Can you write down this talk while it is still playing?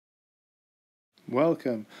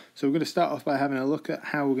Welcome. So we're going to start off by having a look at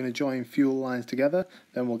how we're going to join fuel lines together,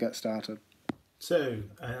 then we'll get started. So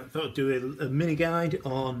I thought I'd do a mini guide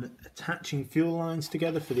on attaching fuel lines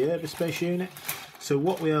together for the Eberspacher unit. So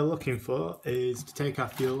what we are looking for is to take our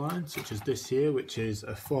fuel line, such as this here, which is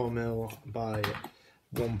a 4mm by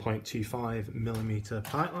 1.25mm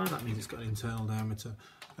pipeline. That means it's got an internal diameter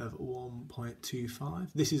of 1.25.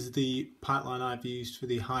 This is the pipeline I've used for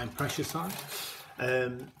the high pressure side.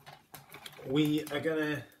 We are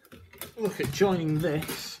going to look at joining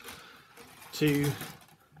this to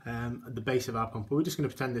the base of our pump. We're just going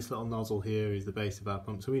to pretend this little nozzle here is the base of our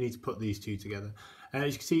pump, so we need to put these two together.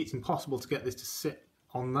 As you can see, it's impossible to get this to sit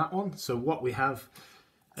on that one, so what we have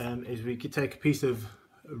is we could take a piece of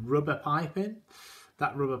rubber piping.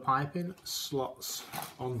 That rubber piping slots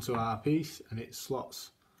onto our piece and it slots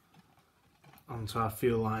onto our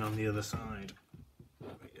fuel line on the other side.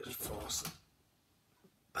 Let me just force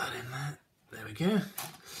that in there. There we go.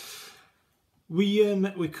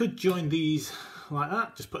 We could join these like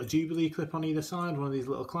that, just put a Jubilee clip on either side, one of these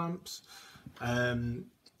little clamps, and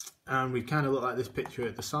we kind of look like this picture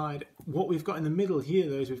at the side. What we've got in the middle here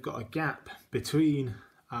though is we've got a gap between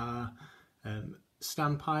our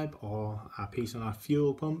standpipe or our piece on our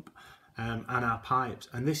fuel pump and our pipes,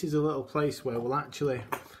 and this is a little place where we'll actually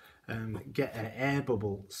get an air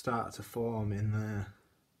bubble start to form in there.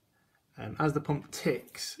 As the pump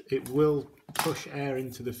ticks, it will push air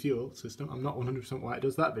into the fuel system. I'm not 100% why it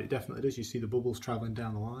does that, but it definitely does. You see the bubbles travelling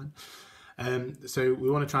down the line. So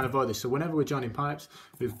we want to try and avoid this. So whenever we're joining pipes,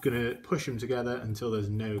 we're going to push them together until there's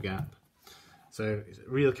no gap. So it's a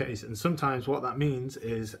real case, and sometimes what that means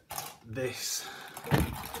is this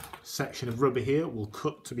section of rubber here will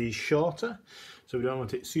cut to be shorter. So we don't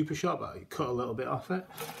want it super short, but you cut a little bit off it.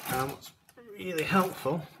 And what's really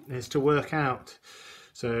helpful is to work out.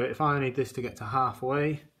 So if I need this to get to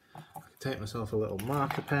halfway, I can take myself a little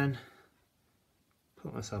marker pen,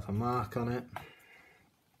 put myself a mark on it,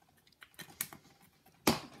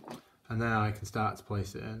 and then I can start to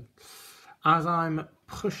place it in. As I'm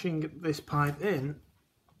pushing this pipe in,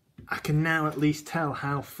 I can now at least tell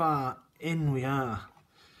how far in we are.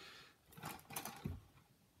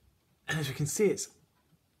 And as we can see, it's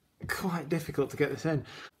quite difficult to get this in.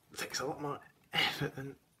 It takes a lot more effort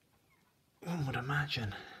than one would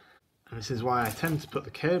imagine. And this is why I tend to put the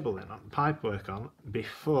cable in, pipe work on,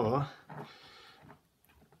 before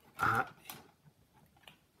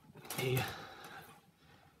you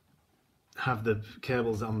have the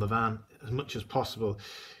cables on the van as much as possible.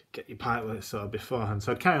 Get your pipe work sort of beforehand.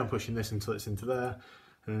 So I'd carry on pushing this until it's into there,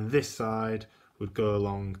 and this side would go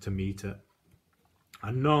along to meet it.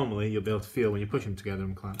 And normally you'll be able to feel when you push them together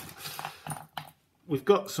and clamp. We've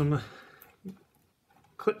got some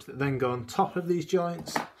clips that then go on top of these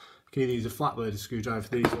joints. You can either use a flat bladed screwdriver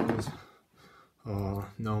for these ones, or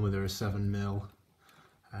normally they're a 7mm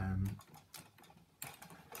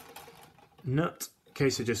nut.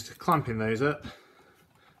 Case of just clamping those up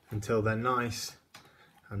until they're nice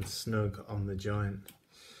and snug on the joint.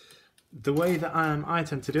 The way that I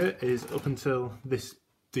tend to do it is up until these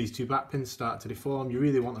two back pins start to deform. You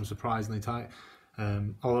really want them surprisingly tight,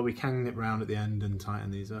 although we can nip round at the end and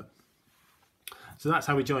tighten these up. So that's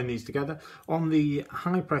how we join these together. On the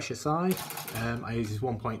high pressure side, I use this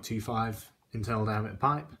 1.25 internal diameter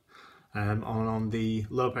pipe. On the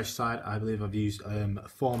low pressure side, I believe I've used a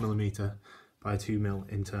 4mm by 2mm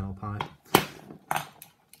internal pipe.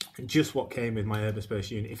 Just what came with my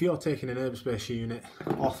Eberspacher unit. If you're taking an Eberspacher unit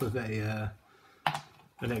off of an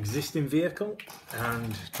existing vehicle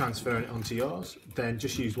and transferring it onto yours, then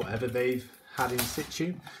just use whatever they've had in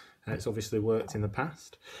situ. It's obviously worked in the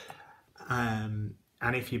past. And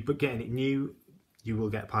if you're getting it new, you will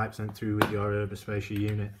get pipe sent through with your Eberspacher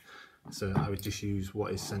unit. So I would just use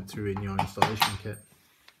what is sent through in your installation kit.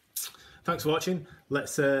 Thanks for watching.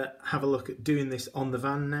 Let's have a look at doing this on the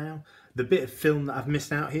van now. The bit of film that I've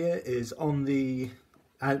missed out here is on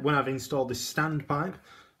when I've installed this stand pipe.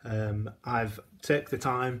 I've taken the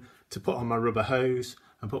time to put on my rubber hose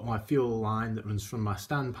and put my fuel line that runs from my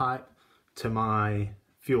stand pipe to my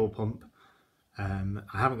fuel pump. I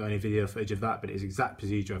haven't got any video footage of that, but it's the exact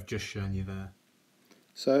procedure I've just shown you there.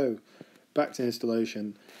 So, back to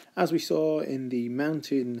installation. As we saw in the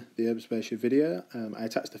mounting the Eberspacher video, I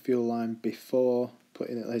attached the fuel line before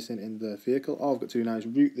putting it in the vehicle. All I've got to do now is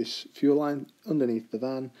route this fuel line underneath the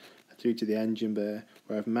van through to the engine bay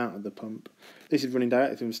where I've mounted the pump. This is running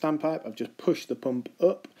directly from the standpipe. I've just pushed the pump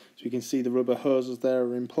up so you can see the rubber hoses there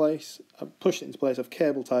are in place. I've pushed it into place. I've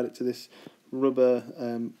cable tied it to this rubber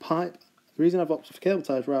pipe. The reason I've opted for cable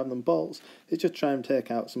ties rather than bolts is just try and take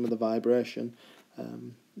out some of the vibration.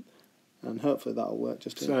 and hopefully that'll work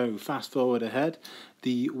just here. So fast forward ahead,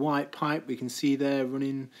 the white pipe we can see there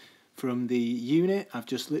running from the unit. I've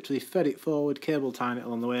just literally fed it forward, cable tying it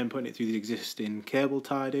along the way and putting it through the existing cable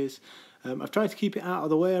tidies. I've tried to keep it out of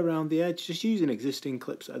the way around the edge, just using existing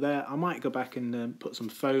clips that are there. I might go back and put some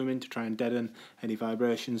foam in to try and deaden any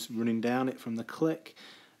vibrations running down it from the click.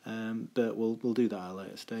 But we'll do that at a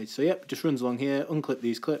later stage. So yep, just runs along here, unclip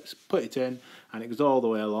these clips, put it in, and it goes all the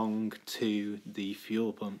way along to the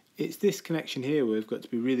fuel pump. It's this connection here where we've got to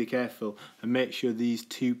be really careful and make sure these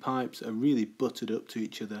two pipes are really buttered up to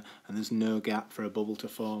each other and there's no gap for a bubble to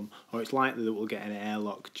form, or it's likely that we'll get an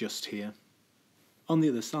airlock just here. On the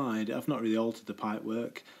other side, I've not really altered the pipe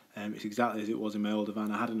work. It's exactly as it was in my older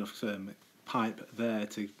van. I had enough pipe there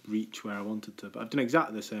to reach where I wanted to, but I've done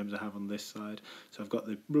exactly the same as I have on this side. So I've got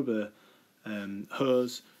the rubber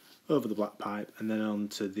hose over the black pipe and then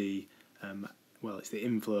onto the well, it's the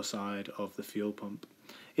inflow side of the fuel pump.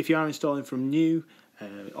 If you are installing from new,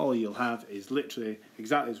 all you'll have is literally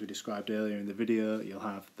exactly as we described earlier in the video. You'll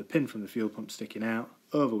have the pin from the fuel pump sticking out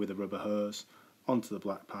over with a rubber hose onto the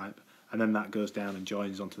black pipe, and then that goes down and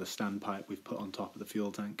joins onto the standpipe we've put on top of the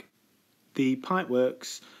fuel tank. The pipe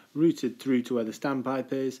works routed through to where the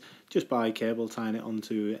standpipe is just by cable tying it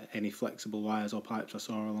onto any flexible wires or pipes I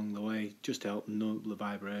saw along the way, just to help null the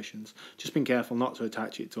vibrations. Just being careful not to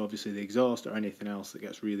attach it to obviously the exhaust or anything else that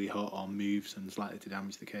gets really hot or moves and is likely to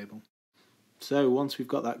damage the cable. So once we've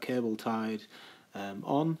got that cable tied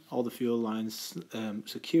on, all the fuel lines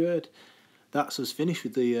secured, that's us finished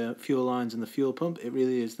with the fuel lines and the fuel pump. It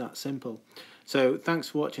really is that simple. So thanks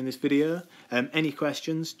for watching this video. Any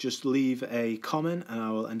questions, just leave a comment and I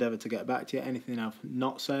will endeavour to get back to you. Anything I've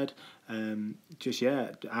not said, just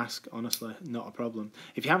ask, honestly, not a problem.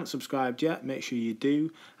 If you haven't subscribed yet, make sure you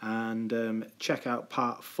do, and check out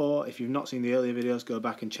part 4. If you've not seen the earlier videos, go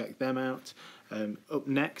back and check them out. Up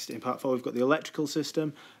next in part 4 we've got the electrical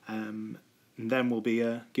system, and then we'll be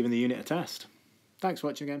giving the unit a test. Thanks for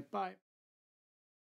watching again, bye.